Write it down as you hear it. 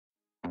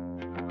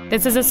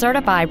This is a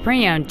certified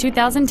pre-owned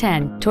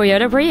 2010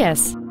 Toyota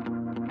Prius.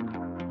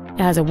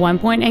 It has a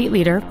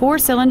 1.8-liter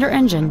four-cylinder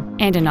engine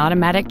and an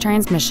automatic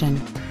transmission.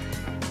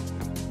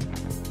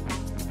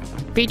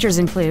 Features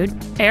include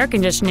air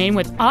conditioning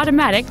with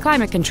automatic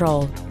climate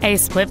control, a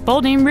split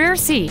folding rear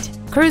seat,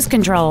 cruise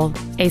control,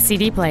 a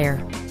CD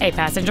player, a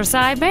passenger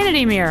side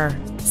vanity mirror,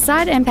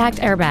 side impact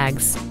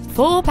airbags,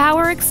 full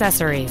power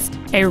accessories,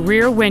 a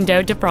rear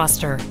window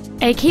defroster,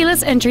 a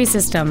keyless entry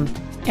system,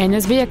 and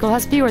this vehicle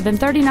has fewer than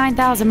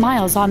 39,000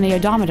 miles on the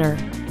odometer.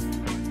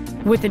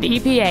 With an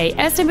EPA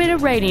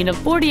estimated rating of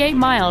 48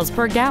 miles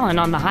per gallon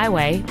on the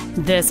highway,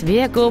 this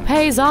vehicle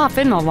pays off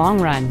in the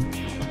long run.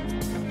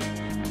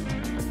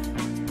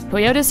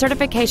 Toyota's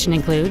certification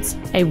includes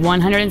a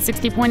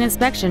 160-point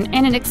inspection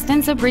and an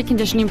extensive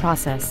reconditioning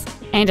process,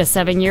 and a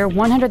 7-year,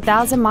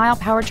 100,000-mile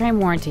powertrain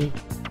warranty.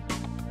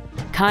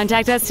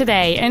 Contact us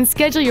today and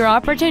schedule your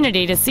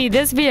opportunity to see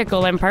this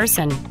vehicle in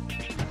person.